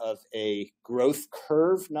more of a growth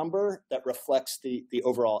curve number that reflects the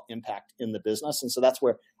overall impact in the business. And so that's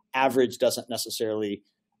where average doesn't necessarily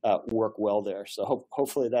work well there. So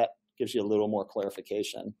hopefully that gives you a little more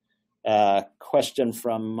clarification. Question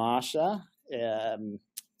from Masha.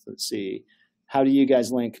 Let's see. How do you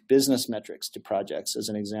guys link business metrics to projects? As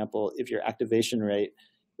an example, if your activation rate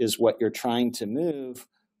is what you're trying to move,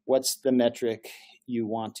 what's the metric you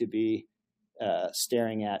want to be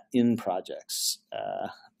staring at in projects? At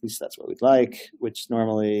least that's what we'd like, which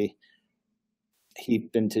normally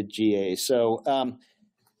heap into GA. So,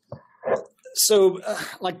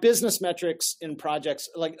 like business metrics in projects,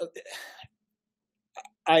 like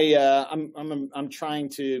I'm trying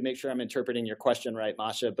to make sure I'm interpreting your question right,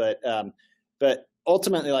 Masha. But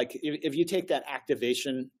ultimately, like if you take that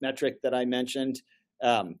activation metric that I mentioned,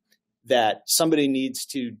 that somebody needs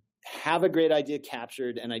to have a great idea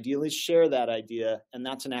captured and ideally share that idea, and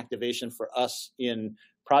that's an activation for us in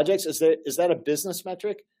projects. Is that a business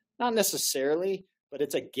metric? Not necessarily, but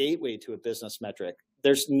it's a gateway to a business metric.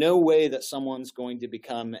 There's no way that someone's going to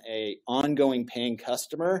become an ongoing paying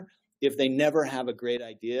customer if they never have a great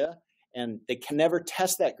idea, and they can never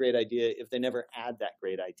test that great idea if they never add that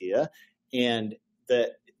great idea. And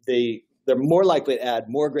they're more likely to add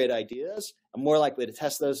more great ideas. I'm more likely to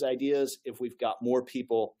test those ideas if we've got more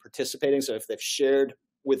people participating. So if they've shared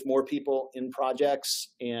with more people in projects.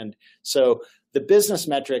 And so the business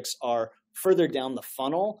metrics are further down the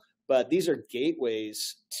funnel, but these are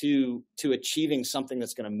gateways to achieving something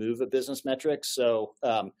that's going to move a business metric. So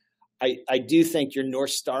I do think your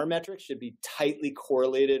North Star metric should be tightly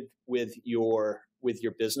correlated with your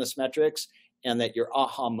business metrics, and that your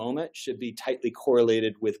aha moment should be tightly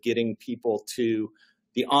correlated with getting people to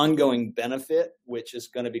the ongoing benefit, which is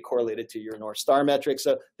going to be correlated to your North Star metric.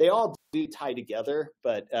 So they all do tie together,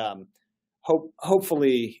 but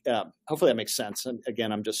hopefully that makes sense. And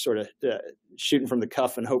again, I'm just sort of shooting from the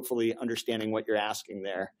cuff and hopefully understanding what you're asking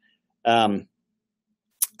there.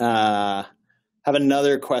 Have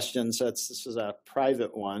another question. So this is a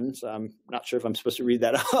private one, so I'm not sure if I'm supposed to read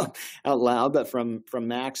that out loud, but from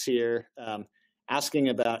Max here, asking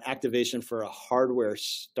about activation for a hardware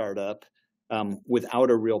startup without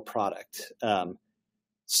a real product.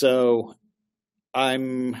 So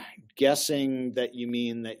I'm guessing that you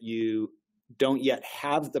mean that you don't yet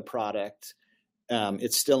have the product.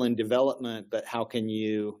 It's still in development, but how can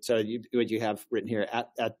you, so what you have written here, at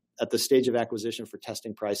the stage of acquisition for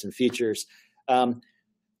testing price and features. I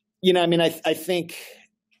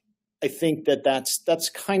think that's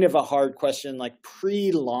kind of a hard question. Like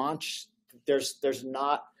pre-launch, there's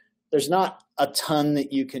not a ton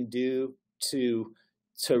that you can do to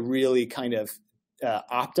really kind of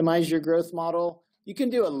optimize your growth model. You can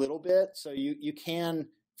do a little bit. So you can,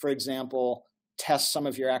 for example, test some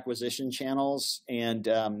of your acquisition channels and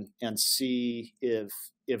see if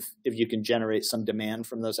you can generate some demand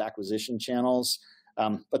from those acquisition channels.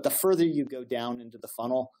 But the further you go down into the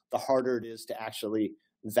funnel, the harder it is to actually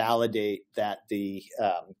validate that the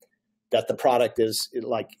product is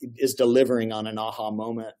delivering on an aha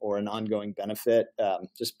moment or an ongoing benefit,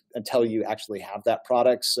 just until you actually have that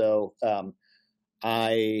product. So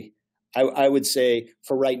I would say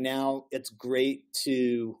for right now, it's great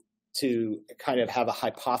to kind of have a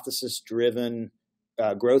hypothesis-driven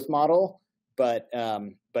growth model, but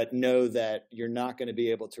know that you're not going to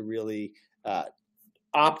be able to really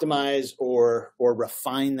optimize or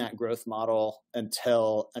refine that growth model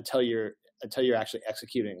until you're actually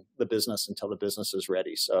executing the business, until the business is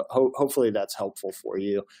ready. So hopefully that's helpful for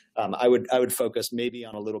you. I would focus maybe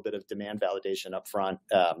on a little bit of demand validation up front,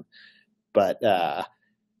 but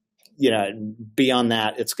beyond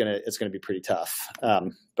that, it's gonna be pretty tough.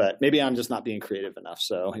 But maybe I'm just not being creative enough.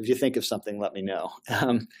 So if you think of something, let me know.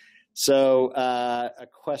 So a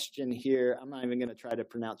question here. I'm not even going to try to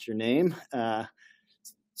pronounce your name.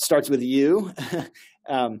 Starts with you.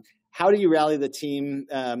 How do you rally the team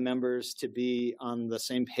members to be on the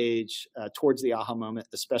same page towards the aha moment,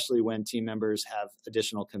 especially when team members have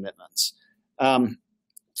additional commitments?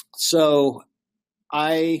 So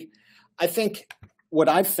I think what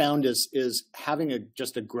I've found is having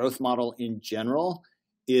just a growth model in general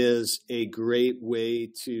is a great way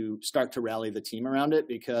to start to rally the team around it,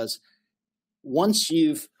 because what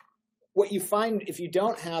you find if you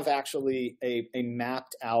don't have actually a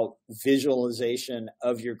mapped out visualization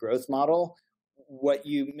of your growth model, what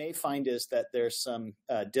you may find is that there's some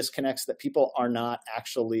disconnects, that people are not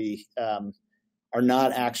actually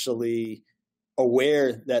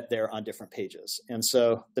aware that they're on different pages. And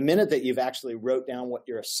so the minute that you've actually wrote down what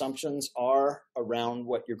your assumptions are around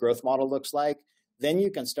what your growth model looks like, then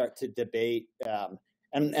you can start to debate.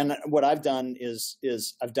 And what I've done is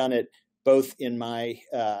I've done it both in my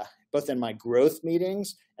growth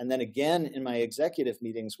meetings and then again in my executive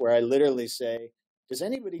meetings, where I literally say, does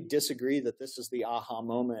anybody disagree that this is the aha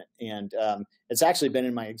moment? And it's actually been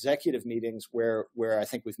in my executive meetings where I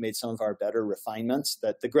think we've made some of our better refinements,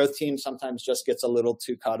 that the growth team sometimes just gets a little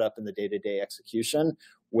too caught up in the day-to-day execution,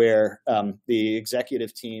 where the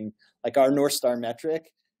executive team, like our North Star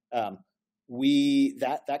metric, that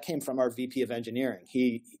came from our VP of engineering.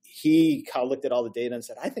 He kind of looked at all the data and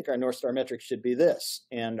said, I think our North Star metric should be this.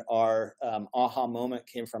 And our aha moment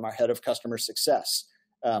came from our head of customer success.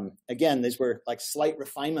 Again, these were like slight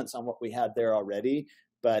refinements on what we had there already.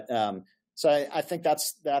 But so I think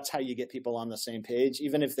that's how you get people on the same page.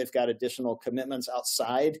 Even if they've got additional commitments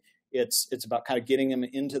outside, it's about kind of getting them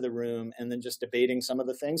into the room and then just debating some of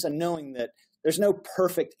the things and knowing that there's no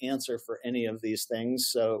perfect answer for any of these things.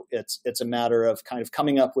 So it's a matter of kind of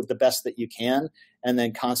coming up with the best that you can, and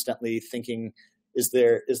then constantly thinking, is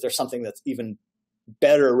there something that's even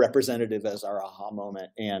better representative as our aha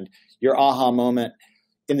moment? And your aha moment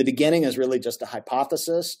in the beginning is really just a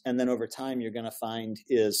hypothesis. And then over time, you're going to find,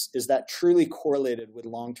 is that truly correlated with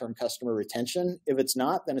long-term customer retention? If it's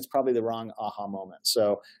not, then it's probably the wrong aha moment.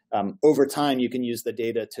 So over time, you can use the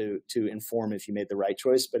data to inform if you made the right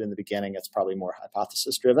choice. But in the beginning, it's probably more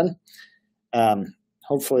hypothesis driven.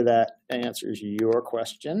 Hopefully that answers your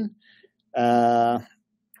question.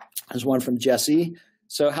 There's one from Jesse.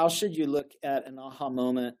 So how should you look at an aha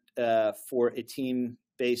moment for a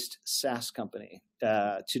team-based SaaS company?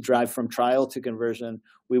 To drive from trial to conversion,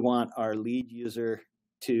 we want our lead user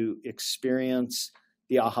to experience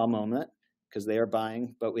the aha moment because they are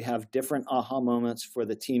buying, but we have different aha moments for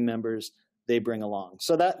the team members they bring along.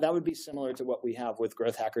 So that would be similar to what we have with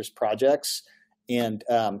GrowthHackers projects. And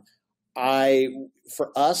for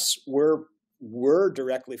us, we're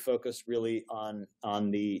directly focused really on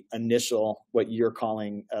the initial, what you're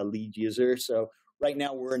calling a lead user. So right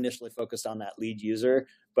now we're initially focused on that lead user,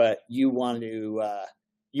 but you want to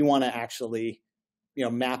actually,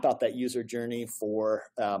 map out that user journey for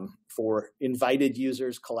invited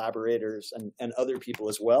users, collaborators, and other people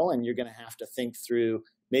as well. And you're going to have to think through,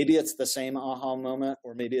 maybe it's the same aha moment,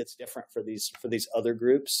 or maybe it's different for these other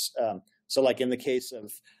groups. So like in the case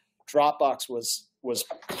of Dropbox was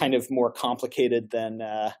kind of more complicated than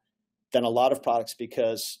a lot of products,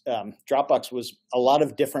 because Dropbox was a lot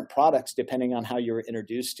of different products depending on how you were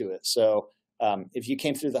introduced to it. So if you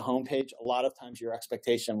came through the homepage, a lot of times your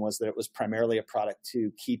expectation was that it was primarily a product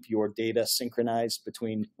to keep your data synchronized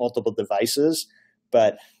between multiple devices.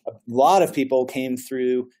 But a lot of people came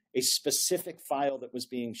through a specific file that was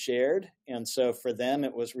being shared. And so for them,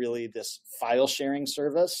 it was really this file sharing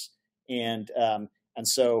service. And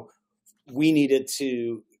so we needed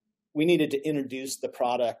to introduce the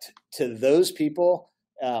product to those people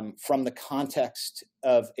from the context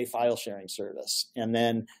of a file sharing service. And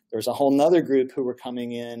then there's a whole nother group who were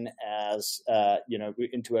coming in as,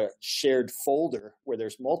 into a shared folder where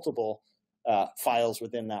there's multiple files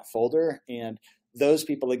within that folder. And those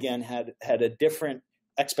people, again, had a different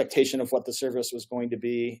expectation of what the service was going to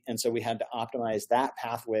be. And so we had to optimize that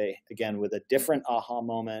pathway, again, with a different aha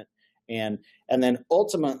moment. And then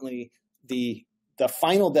ultimately, the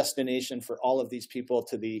final destination for all of these people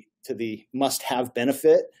to the must-have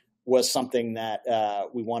benefit was something that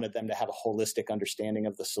we wanted them to have a holistic understanding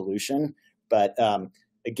of the solution. But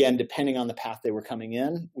again, depending on the path they were coming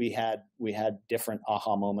in, we had different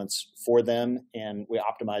aha moments for them, and we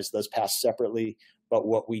optimized those paths separately. But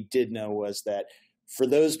what we did know was that for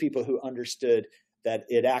those people who understood that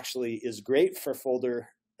it actually is great for folder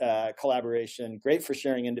collaboration, great for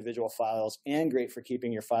sharing individual files, and great for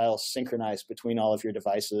keeping your files synchronized between all of your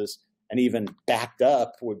devices, and even backed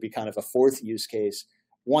up would be kind of a fourth use case.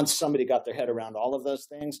 Once somebody got their head around all of those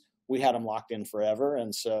things, we had them locked in forever.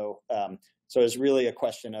 And so it's really a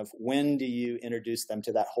question of when do you introduce them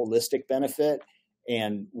to that holistic benefit?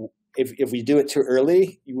 And if we do it too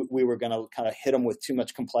early, we were going to kind of hit them with too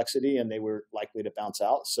much complexity, and they were likely to bounce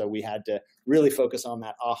out. So we had to really focus on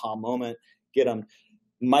that aha moment, get them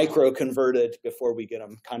micro converted before we get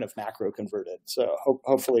them kind of macro converted. So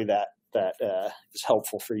hopefully that is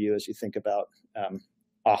helpful for you as you think about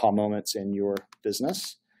aha moments in your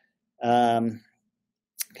business.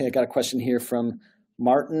 Okay, I got a question here from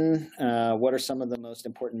Martin. What are some of the most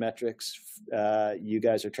important metrics you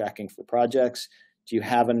guys are tracking for projects? Do you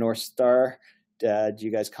have a North Star? Do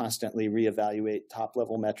you guys constantly reevaluate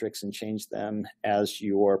top-level metrics and change them as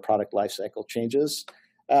your product lifecycle changes?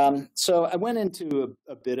 So I went into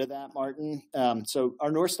a bit of that, Martin. So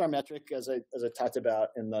our North Star metric, as I talked about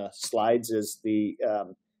in the slides, is the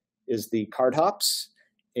card hops,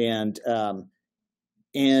 and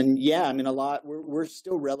yeah, I mean, we're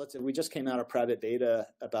still relative. We just came out of private beta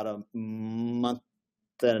about a month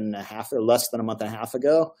and a half, or less than a month and a half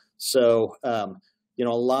ago. So a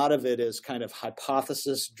lot of it is kind of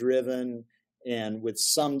hypothesis driven and with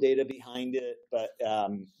some data behind it,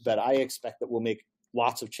 but I expect that we'll make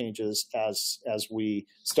lots of changes as we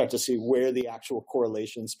start to see where the actual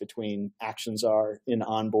correlations between actions are in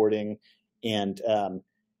onboarding. And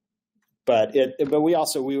but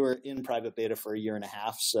we were in private beta for a year and a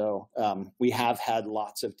half, so we have had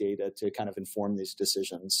lots of data to kind of inform these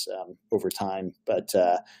decisions over time. But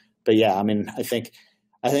yeah, I mean, I think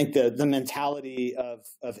the mentality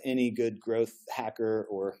of any good growth hacker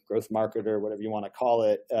or growth marketer, whatever you want to call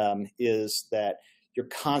it, is that you're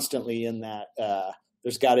constantly in that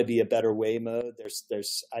there's got to be a better way mode.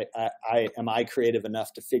 Am I creative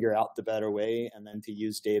enough to figure out the better way, and then to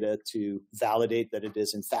use data to validate that it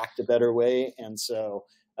is in fact a better way. And so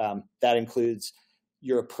that includes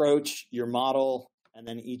your approach, your model, and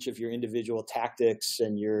then each of your individual tactics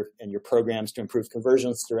and your programs to improve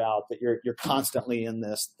conversions throughout. That you're constantly in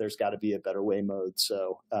this, there's got to be a better way mode.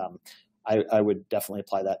 So I would definitely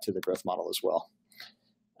apply that to the growth model as well.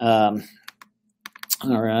 All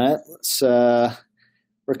right,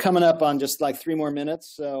 we're coming up on just like 3 more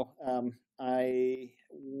minutes, so I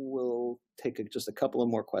will take just a couple of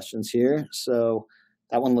more questions here. So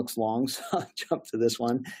that one looks long, so I'll jump to this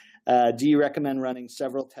one. Do you recommend running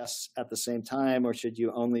several tests at the same time, or should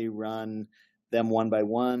you only run them one by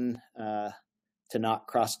one to not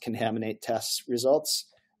cross-contaminate test results?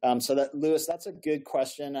 So that, Lewis, that's a good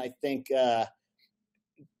question. I think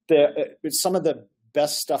some of the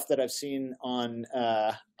best stuff that I've seen on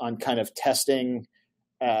kind of testing,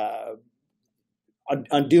 on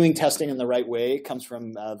doing testing in the right way comes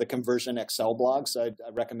from the Conversion Excel blog. So I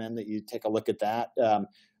recommend that you take a look at that.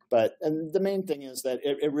 And the main thing is that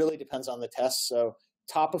it really depends on the test. So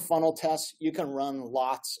top of funnel tests, you can run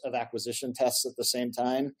lots of acquisition tests at the same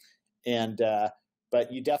time.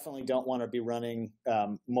 But you definitely don't want to be running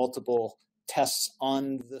multiple tests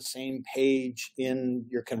on the same page in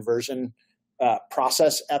your conversion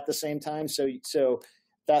process at the same time. So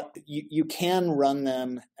that you can run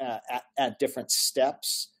them at different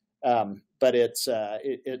steps, but it's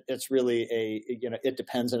really it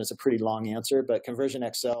depends, and it's a pretty long answer. But Conversion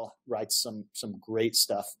Excel writes some great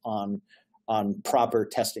stuff on proper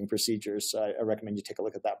testing procedures. So I recommend you take a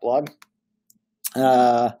look at that blog.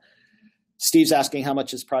 Steve's asking how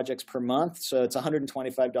much is projects per month. So it's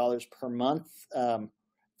 $125 per month.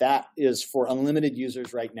 That is for unlimited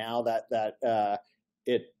users right now. That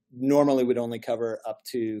it normally would only cover up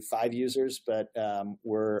to 5 users, but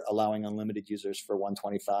we're allowing unlimited users for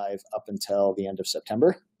 $125 up until the end of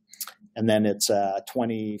September. And then it's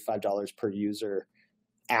 $25 per user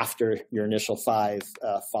after your initial 5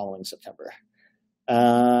 following September.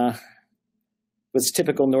 What's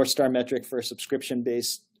typical North Star metric for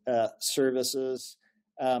subscription-based services?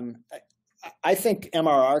 I think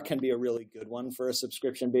MRR can be a really good one for a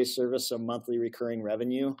subscription-based service. So monthly recurring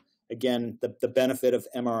revenue. Again, the benefit of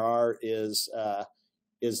MRR is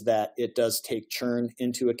that it does take churn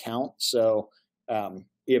into account. So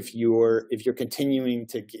if you're continuing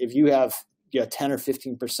to, if you have 10 or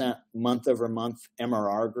 15% month over month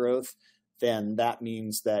MRR growth, then that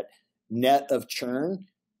means that net of churn,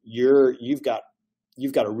 you've got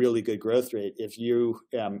a really good growth rate. If you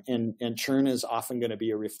and churn is often going to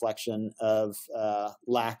be a reflection of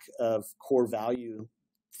lack of core value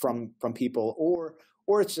from people, or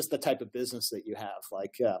it's just the type of business that you have.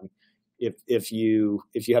 Like if you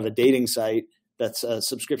have a dating site that's a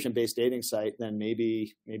subscription-based dating site, then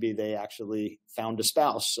maybe they actually found a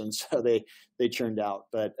spouse and so they churned out.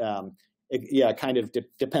 But it kind of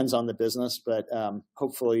depends on the business. But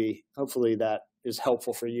hopefully that is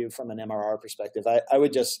helpful for you from an MRR perspective. I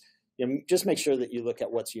would just make sure that you look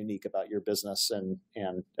at what's unique about your business and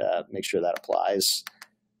make sure that applies.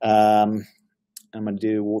 I'm going to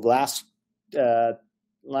do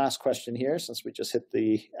last question here, since we just hit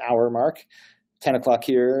the hour mark, 10 o'clock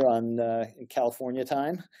here on in California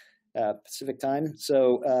time, Pacific time.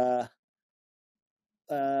 So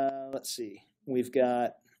let's see. We've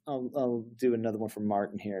got. I'll do another one from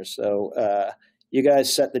Martin here. So you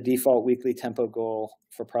guys set the default weekly tempo goal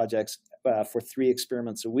for projects for 3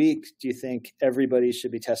 experiments a week. Do you think everybody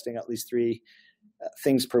should be testing at least 3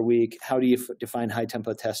 things per week? How do you define high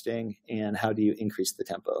tempo testing, and how do you increase the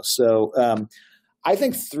tempo? So I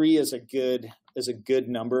think 3 is a good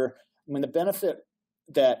number. I mean, the benefit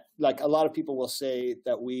that, like, a lot of people will say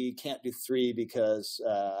that we can't do 3 because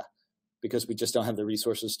we just don't have the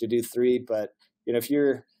resources to do 3. But if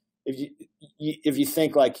you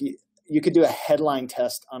think like you could do a headline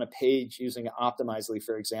test on a page using Optimizely,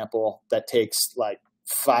 for example, that takes like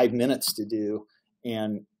 5 minutes to do,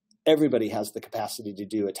 and everybody has the capacity to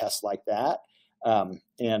do a test like that.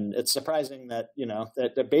 And it's surprising that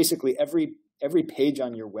that basically every page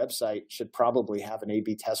on your website should probably have an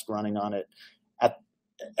A/B test running on it at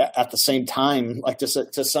the same time, like to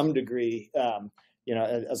some degree,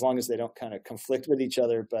 as long as they don't kind of conflict with each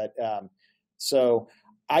other. But so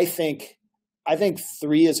I think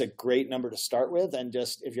 3 is a great number to start with. And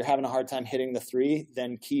just, if you're having a hard time hitting the 3,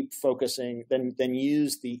 then keep focusing, then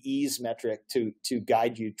use the ease metric to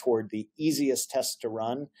guide you toward the easiest test to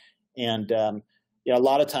run. And, a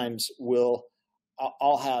lot of times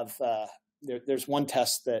I'll have, there's one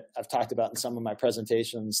test that I've talked about in some of my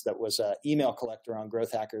presentations that was an email collector on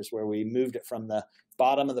GrowthHackers, where we moved it from the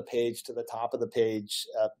bottom of the page to the top of the page.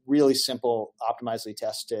 A really simple Optimizely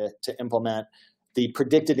test to implement. The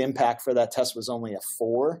predicted impact for that test was only a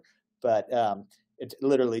 4, but it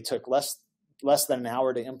literally took less than an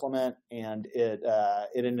hour to implement, and it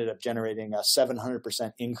ended up generating a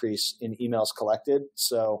 700% increase in emails collected.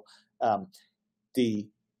 So our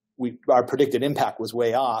predicted impact was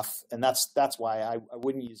way off, and that's why I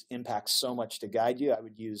wouldn't use impact so much to guide you. I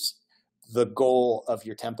would use the goal of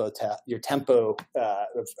your tempo.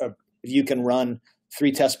 If you can run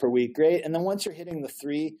 3 tests per week, great. And then once you're hitting the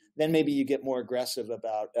 3, then maybe you get more aggressive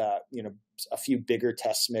about a few bigger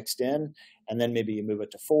tests mixed in, and then maybe you move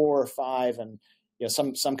it to 4 or 5. And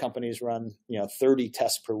some companies run 30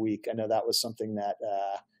 tests per week. I know that was something that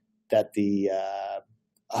the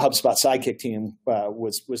HubSpot Sidekick team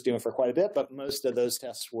was doing for quite a bit, but most of those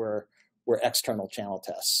tests were external channel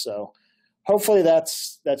tests. So hopefully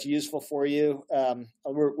that's useful for you.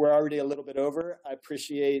 We're already a little bit over. I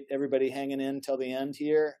appreciate everybody hanging in till the end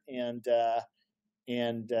here, and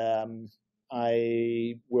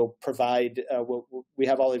I will provide. We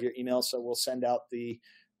have all of your emails, so we'll send out the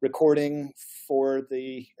recording for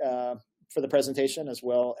the presentation, as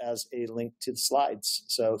well as a link to the slides.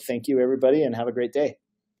 So thank you, everybody, and have a great day.